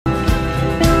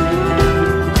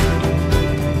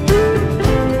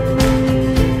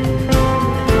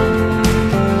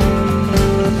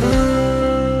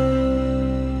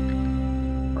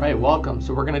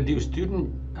So we're going to do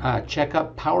student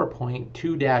checkup PowerPoint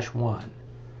 2-1. So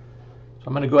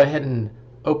I'm going to go ahead and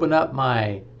open up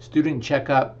my student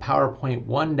checkup PowerPoint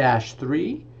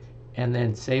 1-3 and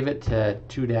then save it to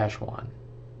 2-1.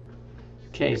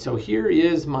 Okay, so here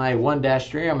is my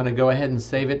 1-3. I'm going to go ahead and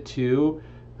save it to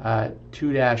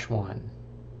 2-1.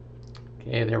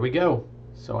 Okay, there we go.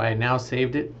 So I now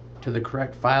saved it to the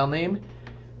correct file name.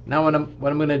 Now what I'm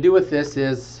going to do with this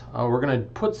is we're going to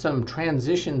put some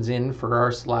transitions in for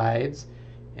our slides,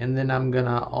 and then I'm going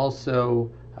to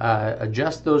also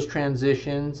adjust those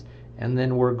transitions, and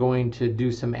then we're going to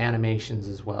do some animations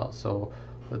as well. So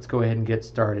let's go ahead and get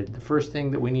started. The first thing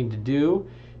that we need to do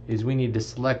is we need to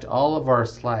select all of our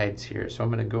slides here. So I'm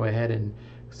going to go ahead and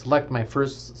select my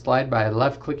first slide by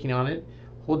left clicking on it,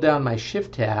 hold down my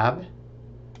shift tab,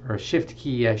 or shift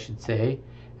key I should say,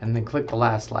 and then click the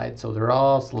last slide. So they're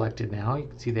all selected now. You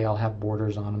can see they all have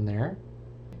borders on them there.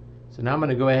 So now I'm going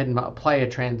to go ahead and apply a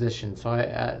transition. So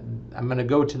I'm going to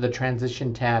go to the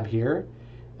transition tab here,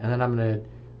 and then I'm going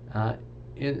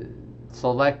to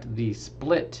select the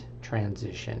split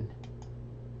transition.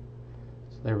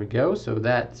 So there we go. So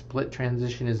that split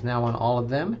transition is now on all of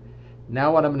them.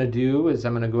 Now what I'm going to do is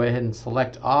I'm going to go ahead and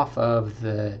select off of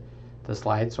the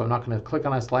slide. So I'm not going to click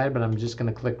on a slide, but I'm just going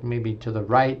to click maybe to the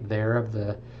right there of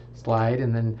the slide,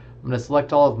 and then I'm going to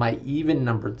select all of my even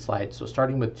numbered slides. So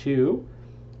starting with 2,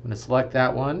 I'm going to select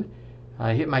that one,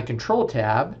 hit my control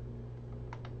tab,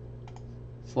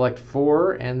 select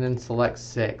 4, and then select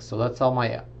 6. So that's all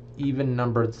my even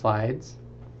numbered slides.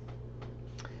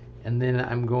 And then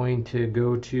I'm going to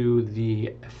go to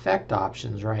the effect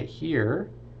options right here,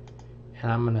 and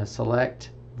I'm going to select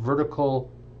vertical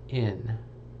in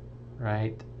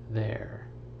right there.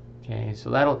 Okay,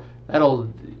 so that'll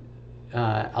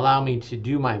allow me to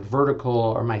do my vertical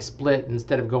or my split.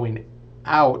 Instead of going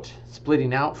out,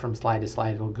 splitting out from slide to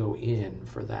slide, it'll go in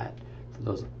for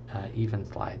those even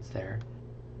slides there.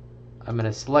 I'm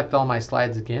going to select all my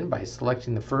slides again by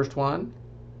selecting the first one,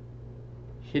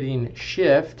 hitting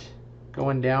shift,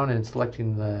 going down and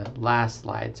selecting the last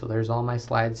slide. So there's all my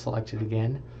slides selected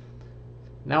again.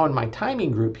 Now in my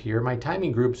timing group here, my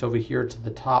timing group's over here to the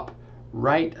top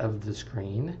right of the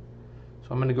screen. So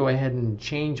I'm going to go ahead and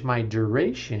change my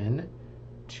duration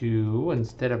to,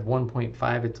 instead of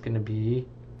 1.5, it's going to be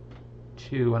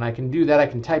 2. And I can do that. I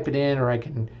can type it in, or I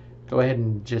can go ahead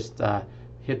and just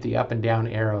hit the up and down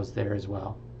arrows there as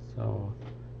well. So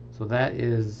that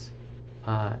is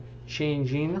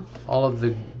changing all of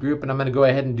the group, and I'm going to go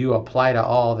ahead and do apply to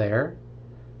all there.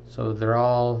 So they're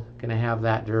all going to have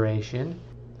that duration.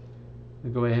 We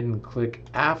go ahead and click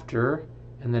after,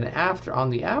 and then after, on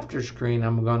the after screen,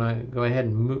 I'm going to go ahead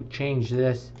and change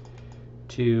this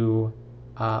to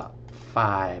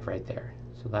 5 right there.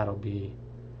 So that'll be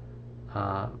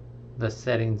the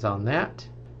settings on that.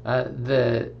 In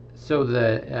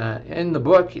the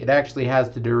book, it actually has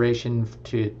the duration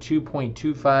to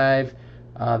 2.25.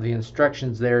 The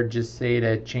instructions there just say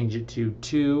to change it to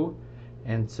 2,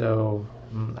 and so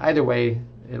either way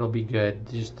it'll be good,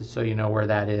 just so you know where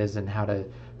that is and how to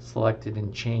select it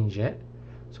and change it.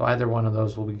 So either one of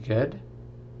those will be good.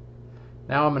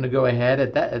 Now I'm going to go ahead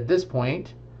at this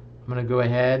point, I'm going to go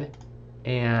ahead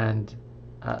and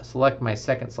select my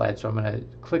second slide. So I'm going to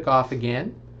click off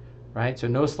again, right? So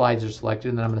no slides are selected,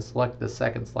 and then I'm going to select the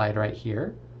second slide right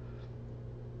here,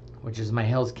 which is my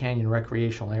Hells Canyon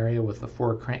recreational area with the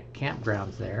 4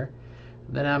 campgrounds there.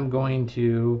 Then I'm going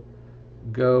to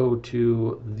go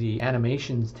to the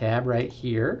animations tab right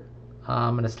here.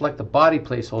 I'm going to select the body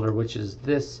placeholder, which is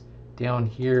this down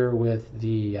here with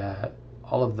the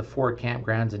all of the 4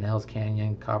 campgrounds in Hells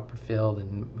Canyon, Copperfield,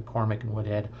 and McCormick and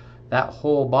Woodhead. That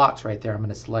whole box right there, I'm going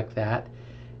to select that,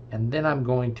 and then I'm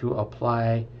going to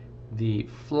apply the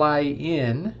fly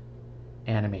in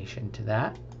animation to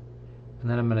that. And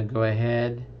then I'm going to go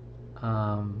ahead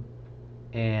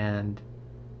and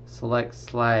select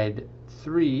slide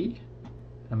 3.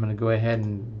 I'm going to go ahead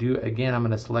and do, again, I'm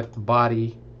going to select the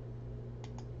body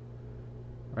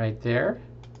right there.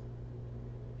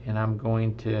 And I'm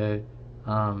going to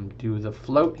do the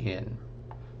float in.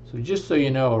 So just so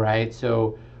you know, right,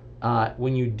 so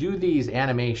when you do these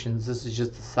animations, this is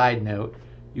just a side note,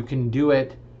 you can do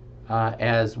it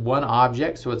as one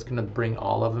object, so it's going to bring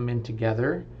all of them in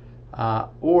together.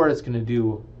 Or it's going to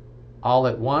do all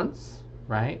at once,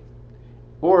 right?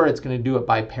 Or it's going to do it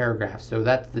by paragraph. So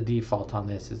that's the default on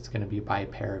this. It's going to be by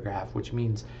paragraph, which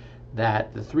means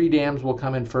that the 3 dams will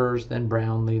come in first, then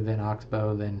Brownlee, then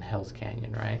Oxbow, then Hells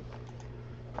Canyon, right?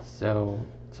 So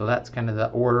that's kind of the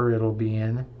order it'll be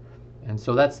in. And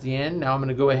so that's the end. Now I'm going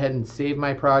to go ahead and save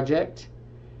my project,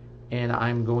 and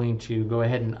I'm going to go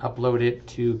ahead and upload it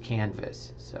to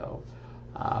Canvas. So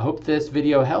I hope this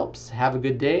video helps. Have a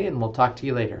good day, and we'll talk to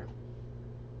you later.